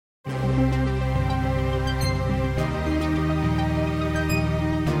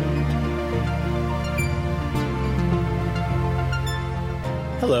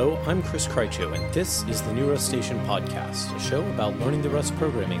Hello, I'm Chris Krycho, and this is the New Rust Station Podcast, a show about learning the Rust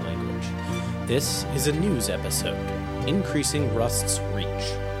programming language. This is a news episode, Increasing Rust's Reach.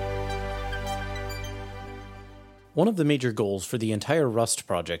 One of the major goals for the entire Rust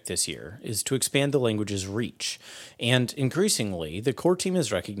project this year is to expand the language's reach, and increasingly, the core team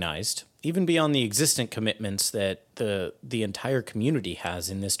has recognized, even beyond the existing commitments that the entire community has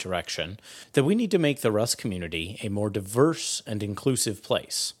in this direction, that we need to make the Rust community a more diverse and inclusive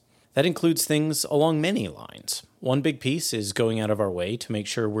place. That includes things along many lines. One big piece is going out of our way to make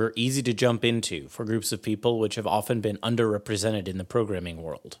sure we're easy to jump into for groups of people which have often been underrepresented in the programming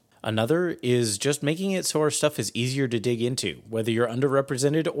world. Another is just making it so our stuff is easier to dig into, whether you're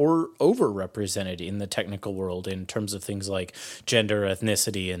underrepresented or overrepresented in the technical world in terms of things like gender,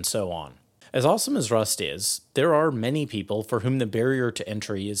 ethnicity, and so on. As awesome as Rust is, there are many people for whom the barrier to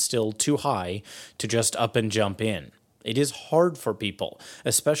entry is still too high to just up and jump in. It is hard for people,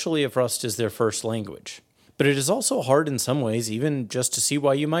 especially if Rust is their first language. But it is also hard in some ways even just to see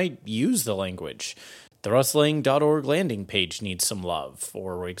why you might use the language. The rustlang.org landing page needs some love,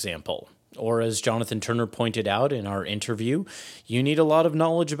 for example. Or as Jonathan Turner pointed out in our interview, you need a lot of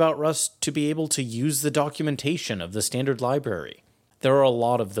knowledge about Rust to be able to use the documentation of the standard library. There are a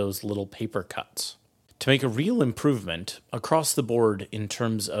lot of those little paper cuts. To make a real improvement across the board in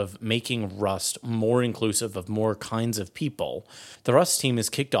terms of making Rust more inclusive of more kinds of people, the Rust team has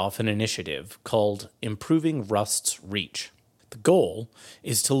kicked off an initiative called Improving Rust's Reach. The goal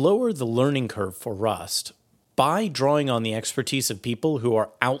is to lower the learning curve for Rust by drawing on the expertise of people who are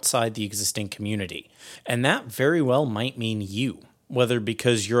outside the existing community. And that very well might mean you, whether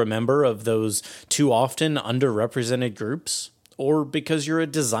because you're a member of those too often underrepresented groups, or because you're a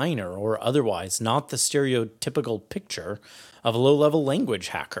designer or otherwise not the stereotypical picture of a low-level language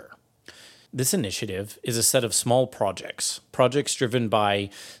hacker. This initiative is a set of small projects driven by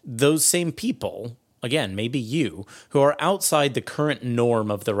those same people, again, maybe you, who are outside the current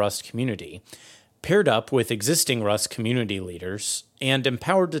norm of the Rust community, paired up with existing Rust community leaders, and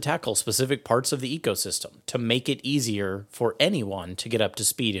empowered to tackle specific parts of the ecosystem to make it easier for anyone to get up to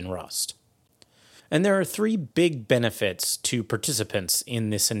speed in Rust. And there are three big benefits to participants in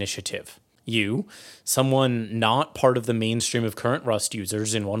this initiative. You, someone not part of the mainstream of current Rust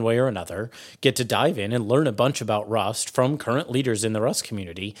users in one way or another, get to dive in and learn a bunch about Rust from current leaders in the Rust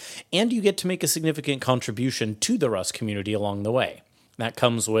community, and you get to make a significant contribution to the Rust community along the way. That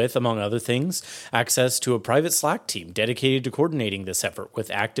comes with, among other things, access to a private Slack team dedicated to coordinating this effort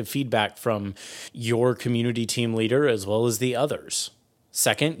with active feedback from your community team leader as well as the others.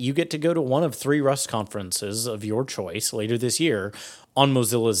 Second, you get to go to one of 3 Rust conferences of your choice later this year on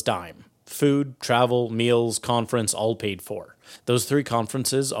Mozilla's dime. Food, travel, meals, conference, all paid for. Those 3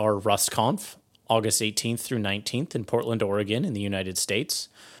 conferences are RustConf, August 18th through 19th in Portland, Oregon in the United States,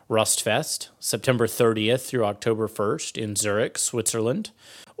 RustFest, September 30th through October 1st in Zurich, Switzerland,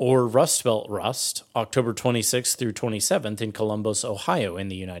 or Rust Belt Rust, October 26th through 27th in Columbus, Ohio in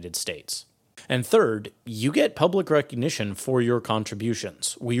the United States. And third, you get public recognition for your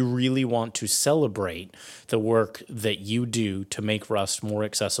contributions. We really want to celebrate the work that you do to make Rust more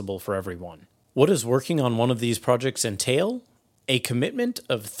accessible for everyone. What does working on one of these projects entail? A commitment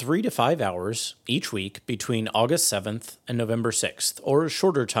of 3 to 5 hours each week between August 7th and November 6th, or a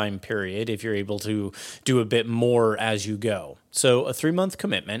shorter time period if you're able to do a bit more as you go. So a 3-month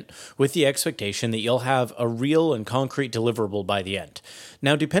commitment with the expectation that you'll have a real and concrete deliverable by the end.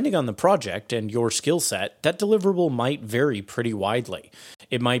 Now, depending on the project and your skill set, that deliverable might vary pretty widely.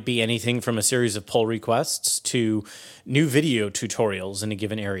 It might be anything from a series of pull requests to new video tutorials in a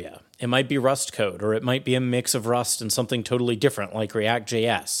given area. It might be Rust code, or it might be a mix of Rust and something totally different like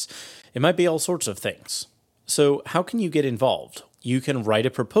React.js. It might be all sorts of things. So how can you get involved? You can write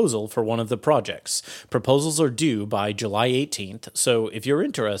a proposal for one of the projects. Proposals are due by July 18th, so if you're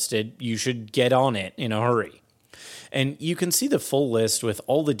interested, you should get on it in a hurry. And you can see the full list with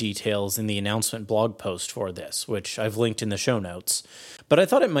all the details in the announcement blog post for this, which I've linked in the show notes. But I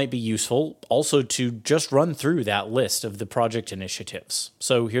thought it might be useful also to just run through that list of the project initiatives.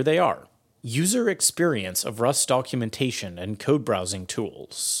 So here they are. User experience of Rust documentation and code browsing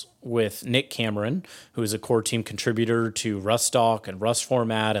tools with Nick Cameron, who is a core team contributor to RustDoc and Rust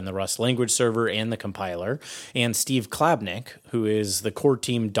Format and the Rust language server and the compiler, and Steve Klabnik, who is the core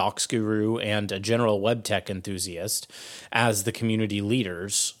team docs guru and a general web tech enthusiast, as the community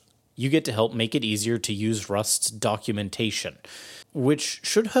leaders. You get to help make it easier to use Rust's documentation, which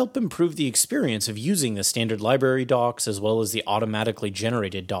should help improve the experience of using the standard library docs as well as the automatically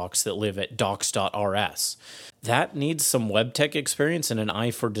generated docs that live at docs.rs. That needs some web tech experience and an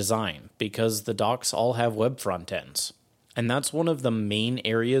eye for design, because the docs all have web front ends. And that's one of the main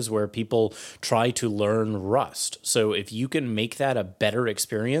areas where people try to learn Rust. So if you can make that a better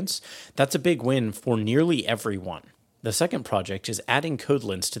experience, that's a big win for nearly everyone. The second project is adding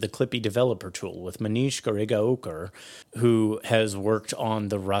Codelints to the Clippy developer tool with Manish Garegaonkar, who has worked on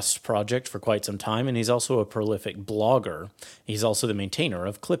the Rust project for quite some time, and he's also a prolific blogger. He's also the maintainer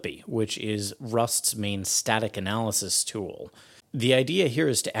of Clippy, which is Rust's main static analysis tool. The idea here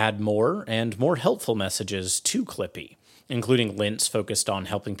is to add more and more helpful messages to Clippy, including lints focused on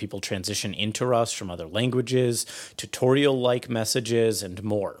helping people transition into Rust from other languages, tutorial-like messages, and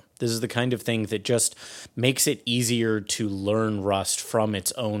more. This is the kind of thing that just makes it easier to learn Rust from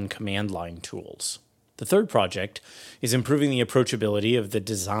its own command line tools. The third project is improving the approachability of the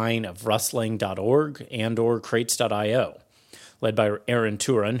design of Rustlang.org and/or Crates.io, led by Aaron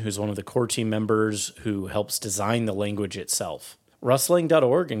Turan, who's one of the core team members who helps design the language itself.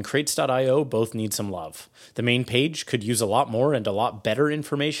 Rustlang.org and Crates.io both need some love. The main page could use a lot more and a lot better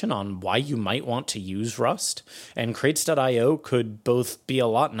information on why you might want to use Rust, and Crates.io could both be a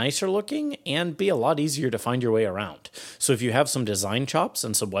lot nicer looking and be a lot easier to find your way around. So if you have some design chops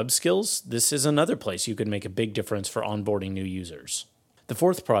and some web skills, this is another place you could make a big difference for onboarding new users. The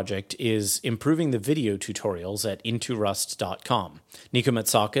fourth project is improving the video tutorials at IntoRust.com. Nico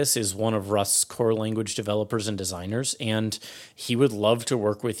Matsakis is one of Rust's core language developers and designers, and he would love to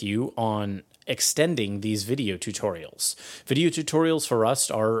work with you on extending these video tutorials. Video tutorials for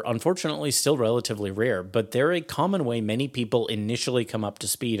Rust are unfortunately still relatively rare, but they're a common way many people initially come up to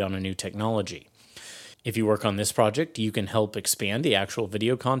speed on a new technology. If you work on this project, you can help expand the actual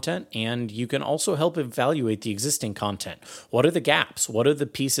video content, and you can also help evaluate the existing content. What are the gaps? What are the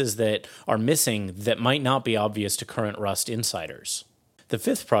pieces that are missing that might not be obvious to current Rust insiders? The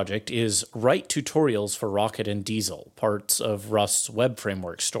fifth project is write tutorials for Rocket and Diesel, parts of Rust's web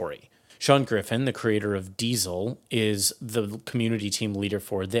framework story. Sean Griffin, the creator of Diesel, is the community team leader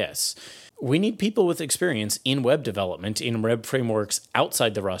for this. We need people with experience in web development in web frameworks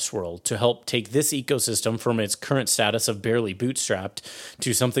outside the Rust world to help take this ecosystem from its current status of barely bootstrapped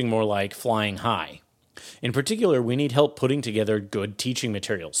to something more like flying high. In particular, we need help putting together good teaching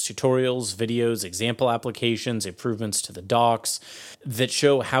materials, tutorials, videos, example applications, improvements to the docs that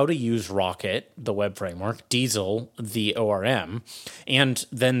show how to use Rocket, the web framework, Diesel, the ORM, and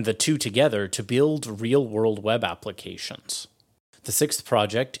then the two together to build real-world web applications. The sixth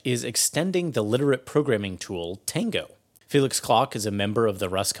project is extending the literate programming tool Tango. Felix Klock is a member of the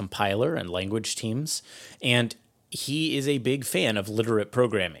Rust compiler and language teams, and he is a big fan of literate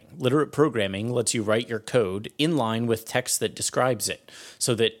programming. Literate programming lets you write your code in line with text that describes it,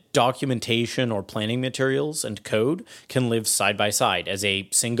 so that documentation or planning materials and code can live side by side as a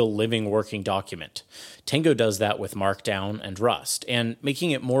single living working document. Tango does that with Markdown and Rust, and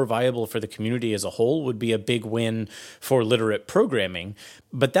making it more viable for the community as a whole would be a big win for literate programming,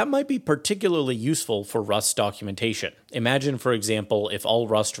 but that might be particularly useful for Rust documentation. Imagine, for example, if all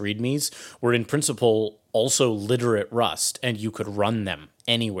Rust READMEs were in principle also literate Rust, and you could run them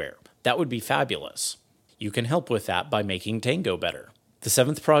anywhere. That would be fabulous. You can help with that by making Tango better. The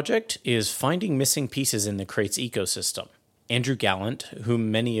seventh project is finding missing pieces in the Crates ecosystem. Andrew Gallant,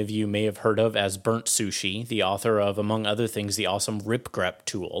 whom many of you may have heard of as Burnt Sushi, the author of, among other things, the awesome RipGrep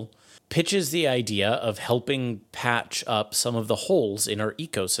tool, pitches the idea of helping patch up some of the holes in our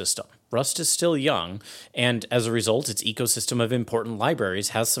ecosystem. Rust is still young, and as a result, its ecosystem of important libraries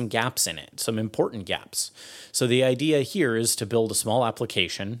has some gaps in it, some important gaps. So the idea here is to build a small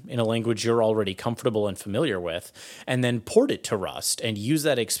application in a language you're already comfortable and familiar with, and then port it to Rust and use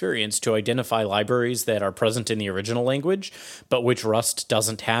that experience to identify libraries that are present in the original language, but which Rust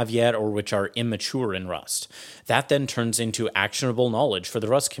doesn't have yet or which are immature in Rust. That then turns into actionable knowledge for the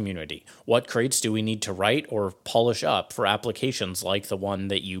Rust community. What crates do we need to write or polish up for applications like the one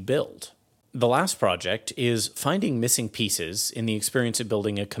that you build? The last project is finding missing pieces in the experience of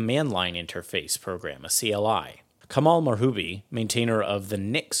building a command line interface program, a CLI. Kamal Marhoubi, maintainer of the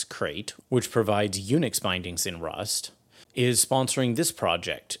Nix crate, which provides Unix bindings in Rust, is sponsoring this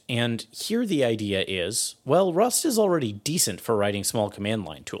project. And here the idea is, well, Rust is already decent for writing small command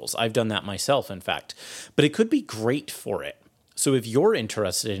line tools. I've done that myself, in fact, but it could be great for it. So if you're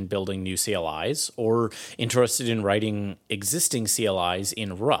interested in building new CLIs or interested in writing existing CLIs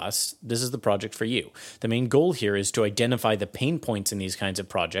in Rust, this is the project for you. The main goal here is to identify the pain points in these kinds of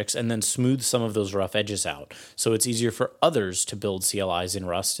projects and then smooth some of those rough edges out, so it's easier for others to build CLIs in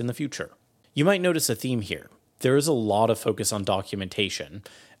Rust in the future. You might notice a theme here. There is a lot of focus on documentation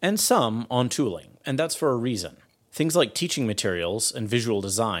and some on tooling, and that's for a reason. Things like teaching materials and visual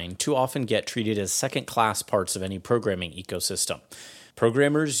design too often get treated as second-class parts of any programming ecosystem.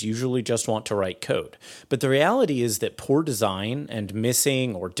 Programmers usually just want to write code. But the reality is that poor design and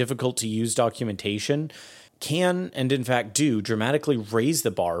missing or difficult to use documentation can, and in fact do, dramatically raise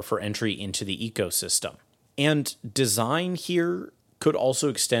the bar for entry into the ecosystem. And design here could also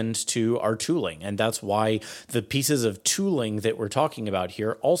extend to our tooling. And that's why the pieces of tooling that we're talking about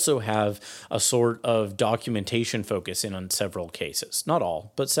here also have a sort of documentation focus in on several cases. Not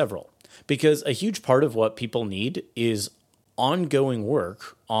all, but several. Because a huge part of what people need is ongoing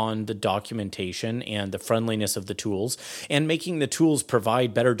work on the documentation and the friendliness of the tools, and making the tools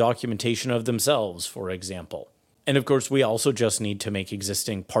provide better documentation of themselves, for example. And of course, we also just need to make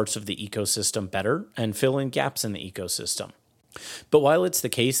existing parts of the ecosystem better and fill in gaps in the ecosystem. But while it's the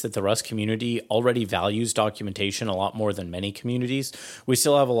case that the Rust community already values documentation a lot more than many communities, we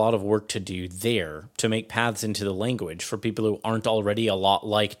still have a lot of work to do there to make paths into the language for people who aren't already a lot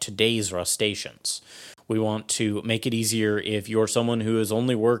like today's Rustaceans. We want to make it easier if you're someone who has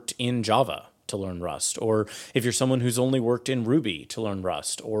only worked in Java to learn Rust, or if you're someone who's only worked in Ruby to learn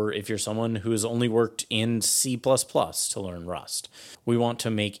Rust, or if you're someone who has only worked in C++ to learn Rust. We want to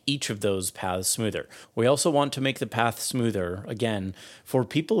make each of those paths smoother. We also want to make the path smoother, again, for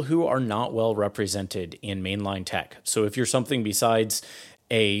people who are not well represented in mainline tech. So if you're something besides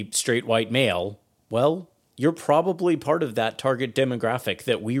a straight white male, well, you're probably part of that target demographic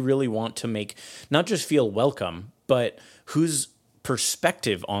that we really want to make not just feel welcome, but whose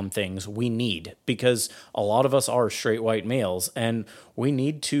perspective on things we need, because a lot of us are straight white males, and we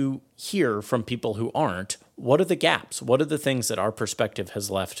need to hear from people who aren't, what are the gaps? What are the things that our perspective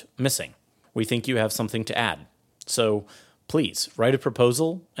has left missing? We think you have something to add. So please write a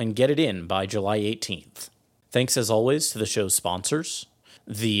proposal and get it in by July 18th. Thanks as always to the show's sponsors.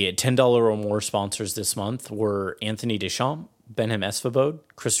 The $10 or more sponsors this month were Anthony Deschamps, Benham Esfabode,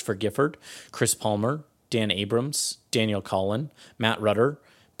 Christopher Gifford, Chris Palmer, Dan Abrams, Daniel Collin, Matt Rudder,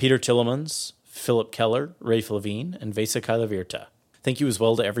 Peter Tillemans, Philip Keller, Rafe Levine, and Vesa Kailavirta. Thank you as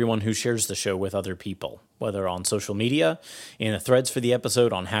well to everyone who shares the show with other people, whether on social media, in the threads for the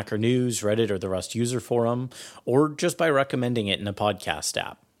episode on Hacker News, Reddit, or the Rust user forum, or just by recommending it in a podcast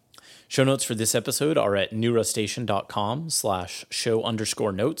app. Show notes for this episode are at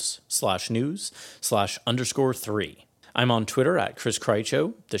newrustacean.com/show_notes/news/_3. I'm on Twitter at Chris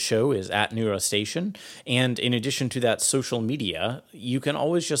Krycho. The show is at New Rustation. And in addition to that social media, you can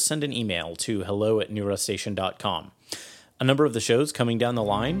always just send an email to hello@newrustation.com. A number of the shows coming down the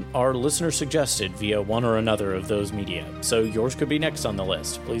line are listener suggested via one or another of those media, so yours could be next on the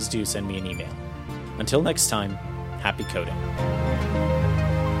list. Please do send me an email. Until next time, happy coding.